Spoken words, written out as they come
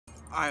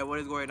Alright, what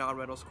is going on,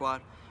 Reno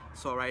Squad?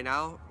 So right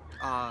now,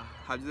 I'm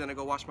just gonna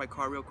go wash my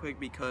car real quick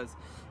because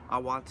I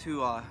want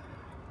to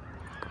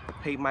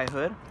paint my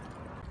hood.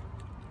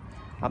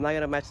 I'm not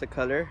gonna match the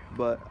color,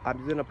 but I'm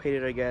just gonna paint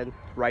it again,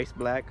 rice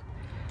black.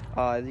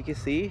 As you can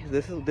see,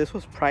 this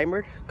was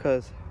primered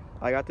because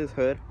I got this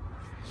hood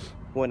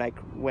when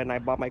I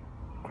bought my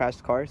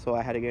crashed car, so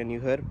I had to get a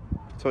new hood.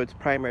 So it's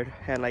primered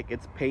and like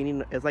it's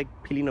like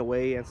peeling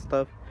away and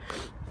stuff.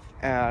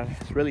 And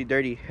it's really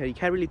dirty and you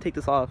can't really take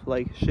this off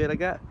like shit like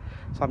that,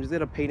 so I'm just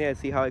gonna paint it and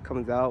see how it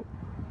comes out.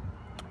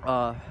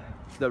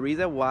 The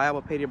reason why I'm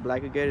gonna paint it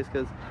black again is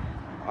because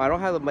I don't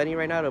have the money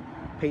right now to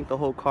paint the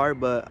whole car,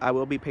 but I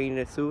will be painting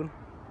it soon,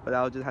 but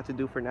I'll just have to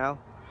do for now.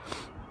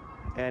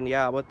 And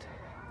yeah, I'm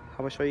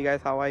gonna show you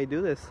guys how I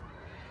do this.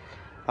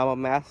 I'm gonna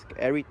mask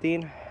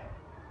everything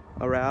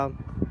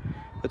around,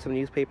 put some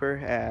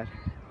newspaper, and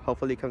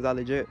hopefully it comes out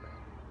legit.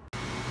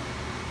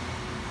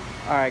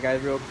 Alright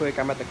guys, real quick,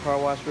 I'm at the car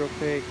wash real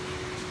quick.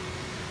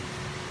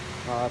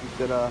 I'm just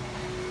gonna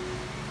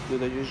do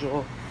the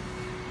usual,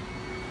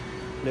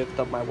 lift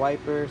up my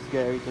wipers,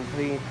 get everything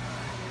clean.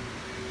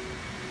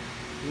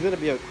 It's gonna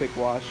be a quick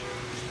wash,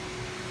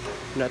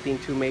 nothing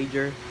too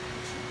major.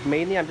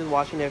 Mainly I'm just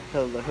washing it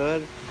because of the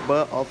hood,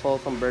 but also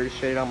some birds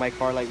shitting on my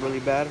car like really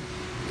bad.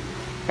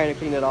 Kind of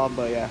clean it off,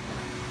 but yeah,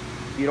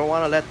 you don't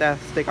want to let that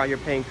stick on your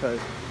paint because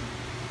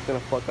it's gonna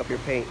fuck up your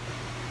paint.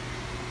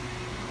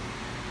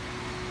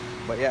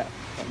 But yeah,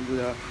 I'm just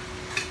gonna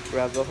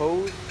grab the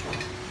hose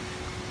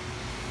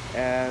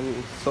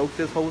and soak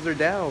this hoser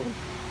down.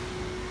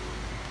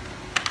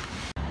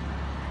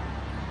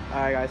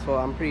 Alright guys, so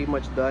I'm pretty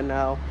much done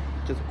now.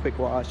 Just a quick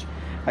wash.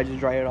 I just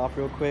dry it off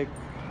real quick.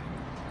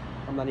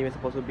 I'm not even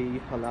supposed to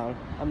be allowed.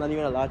 I'm not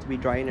even allowed to be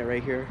drying it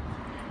right here.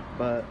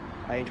 But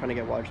I ain't trying to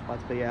get water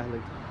spots. But yeah,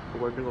 like the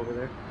worker's over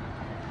there.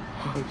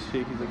 Oh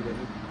shit, he's looking at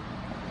me.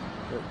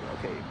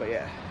 Okay, but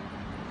yeah.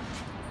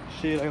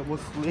 Shit, I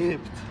almost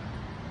slipped.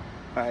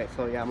 Alright,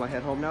 so yeah, I'm gonna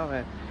head home now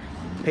and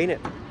paint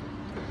it.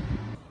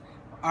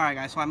 Alright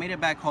guys, so I made it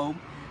back home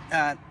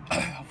and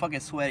I'm fucking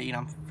sweaty and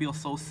I feel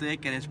so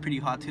sick and it's pretty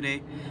hot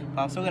today.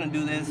 But I'm still gonna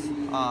do this.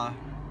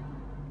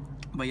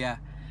 But yeah,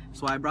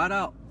 so I brought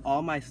out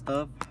all my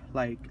stuff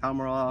like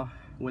Almirall,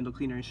 window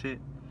cleaner and shit.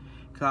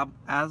 Cause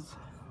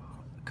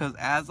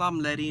as I'm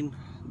letting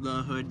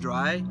the hood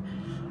dry,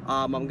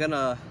 I'm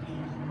gonna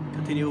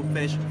continue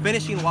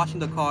finishing washing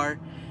the car.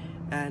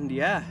 And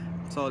yeah,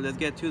 so let's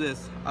get to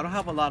this. I don't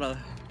have a lot of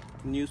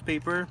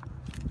newspaper,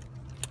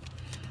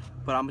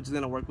 but I'm just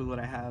gonna work with what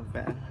I have,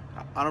 and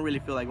I don't really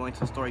feel like going to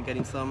the store and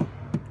getting some.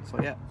 So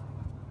yeah,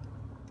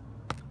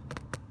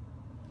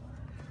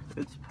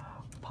 let's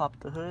pop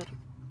the hood,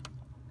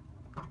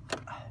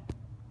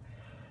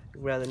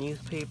 grab the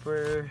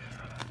newspaper,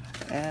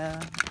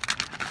 and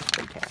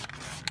spray can.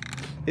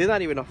 It's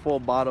not even a full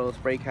bottle of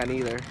spray can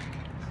either.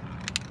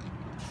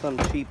 Some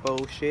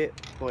cheapo shit.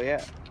 But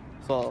yeah,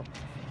 so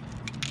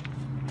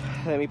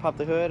let me pop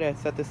the hood and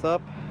set this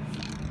up,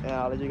 and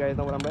I'll let you guys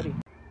know when I'm ready.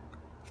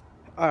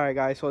 Alright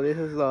guys, so this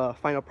is the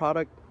final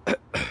product.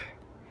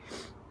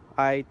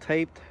 I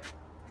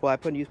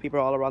put newspaper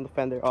all around the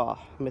fender. Oh,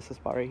 missed the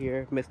spot right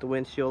here, missed the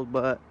windshield,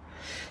 but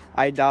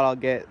I doubt I'll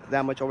get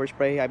that much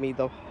overspray. I mean,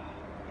 the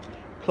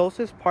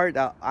closest part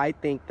that I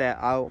think that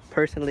I'll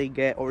personally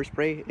get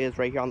overspray is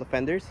right here on the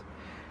fenders,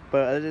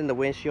 but other than the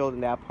windshield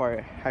and that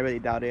part, I really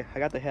doubt it. I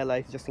got the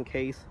headlights just in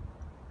case.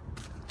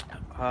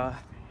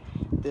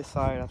 This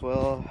side as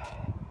well.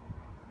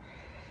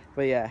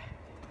 But yeah,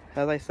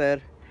 as I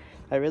said,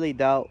 I really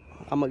doubt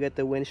I'm gonna get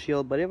the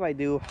windshield, but if I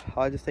do,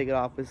 I'll just take it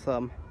off with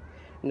some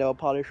nail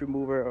polish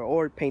remover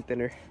or paint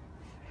thinner.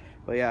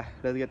 But yeah,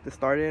 let's get this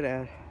started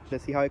and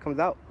let's see how it comes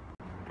out.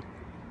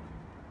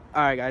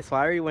 Alright guys, so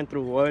I already went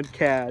through one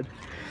can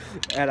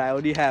and I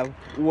only have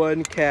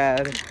one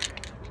can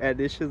and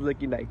this is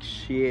looking like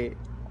shit.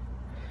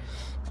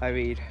 I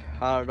mean,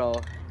 I don't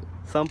know,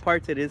 some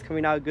parts it is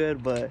coming out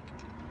good, but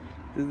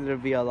this is gonna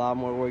be a lot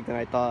more work than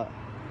I thought.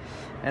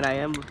 And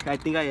I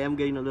think I am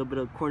getting a little bit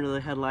of corner of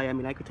the headlight. I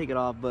mean, I could take it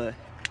off, but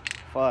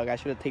fuck, I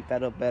should have taped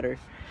that up better.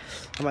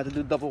 I'm about to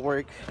do double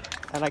work,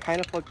 and I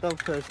kind of fucked up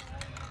because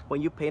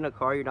when you paint a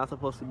car, you're not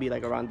supposed to be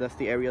like around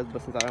dusty areas,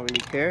 but since I don't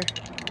really care,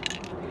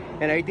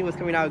 and everything was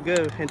coming out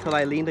good until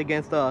I leaned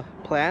against the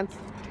plants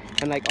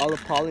and like all the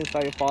pollen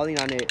started falling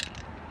on it.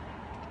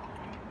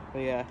 But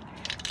yeah,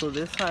 so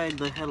this side,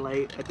 the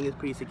headlight, I think is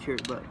pretty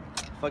secured, but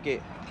fuck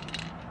it.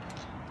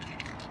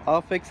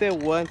 I'll fix it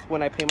once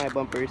when I paint my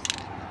bumpers.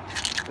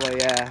 Well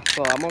yeah,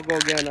 so I'm gonna go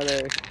get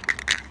another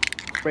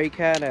spray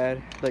can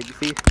and like you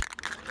see,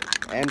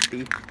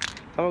 empty.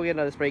 I'm gonna get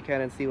another spray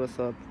can and see what's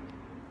up.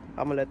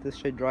 I'm gonna let this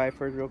shit dry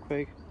first real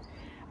quick.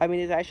 I mean,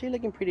 it's actually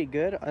looking pretty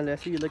good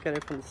unless you look at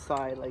it from the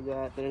side like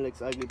that, then it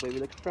looks ugly, but if you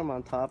look from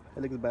on top,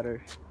 it looks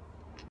better.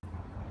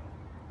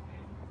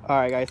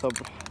 Alright guys, so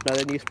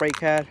another new spray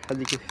can, as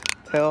you can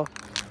tell.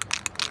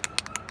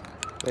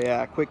 But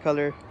yeah, quick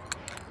color,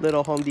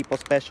 little Home Depot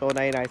special,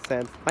 99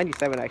 cents,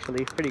 97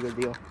 actually, pretty good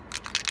deal.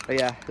 But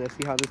yeah, let's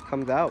see how this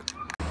comes out.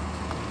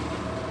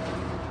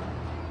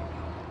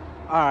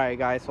 Alright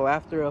guys, so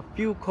after a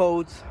few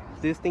coats,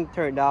 this thing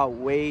turned out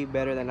way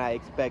better than I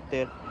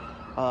expected.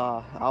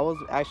 I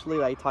was actually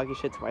like talking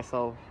shit to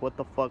myself. What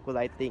the fuck was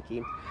I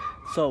thinking?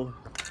 So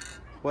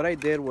what I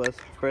did was,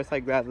 first I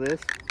grabbed this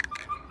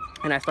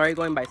and I started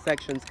going by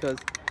sections because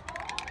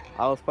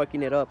I was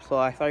fucking it up. So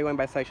I started going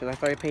by sections. I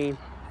started painting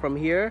from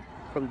here,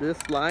 from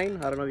this line,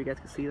 I don't know if you guys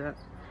can see that,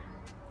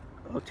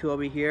 to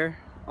over here,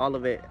 all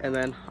of it. And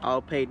then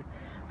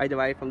I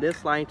divided from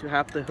this line to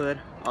half the hood,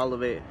 all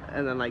of it,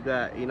 and then like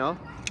that, you know,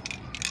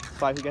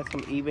 so I could get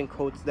some even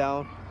coats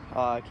down.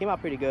 It came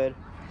out pretty good.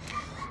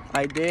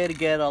 I did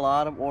get a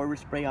lot of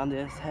overspray on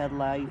this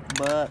headlight,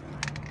 but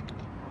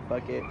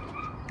fuck it.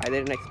 I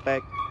didn't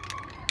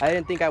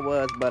think I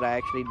was, but I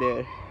actually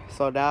did.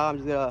 So now I'm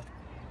just gonna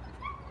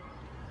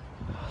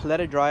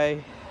let it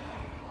dry,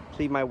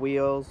 clean my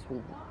wheels,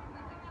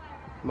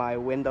 my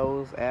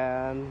windows,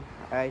 and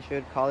I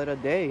should call it a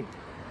day.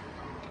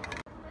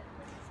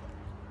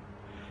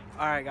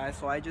 Alright guys,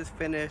 so I just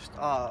finished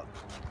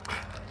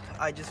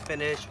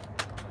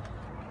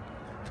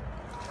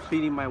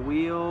cleaning my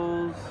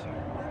wheels,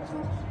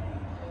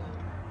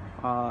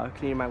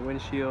 cleaning my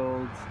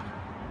windshields,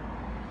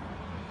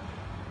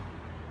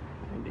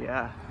 and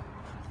yeah.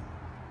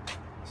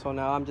 So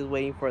now I'm just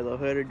waiting for the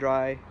hood to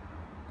dry.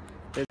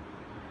 I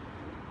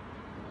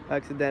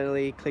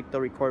accidentally clicked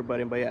the record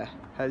button, but yeah,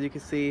 as you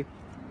can see,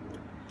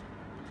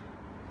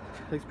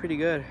 looks pretty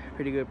good,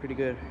 pretty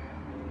good.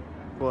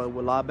 Well, a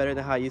lot better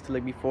than how it used to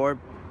look before,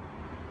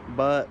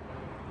 but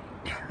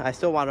I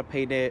still want to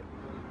paint it,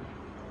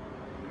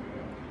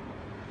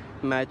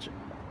 match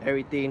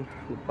everything,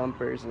 the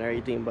bumpers and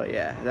everything, but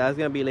yeah, that's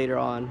gonna be later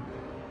on.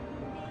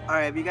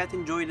 Alright, if you guys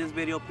enjoyed this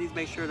video, please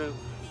make sure to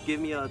give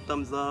me a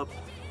thumbs up.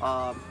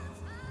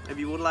 If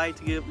you would like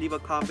to leave a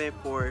comment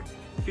for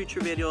future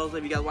videos,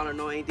 if you guys want to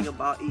know anything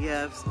about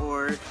EFs,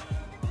 or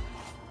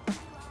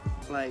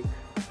like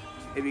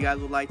if you guys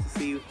would like to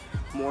see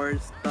more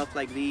stuff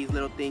like these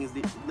little things,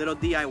 little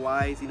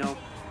DIYs, you know,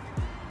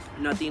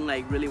 nothing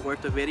like really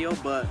worth a video,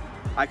 but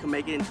I can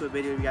make it into a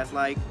video if you guys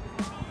like.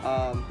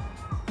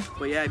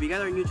 But yeah, if you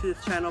guys are new to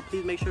this channel,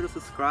 please make sure to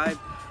subscribe.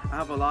 I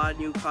have a lot of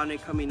new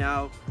content coming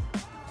out,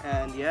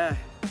 and yeah,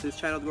 this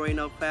channel is growing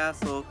up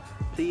fast, so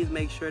please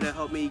make sure to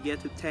help me get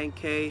to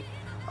 10K.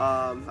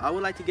 I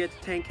would like to get to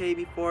 10K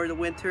before the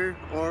winter,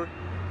 or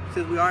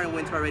since we are in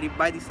winter already,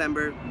 by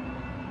December.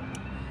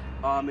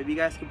 If you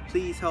guys could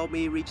please help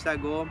me reach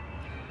that goal,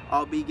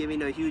 I'll be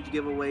giving a huge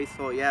giveaway.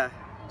 So yeah,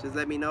 just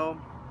let me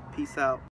know. Peace out.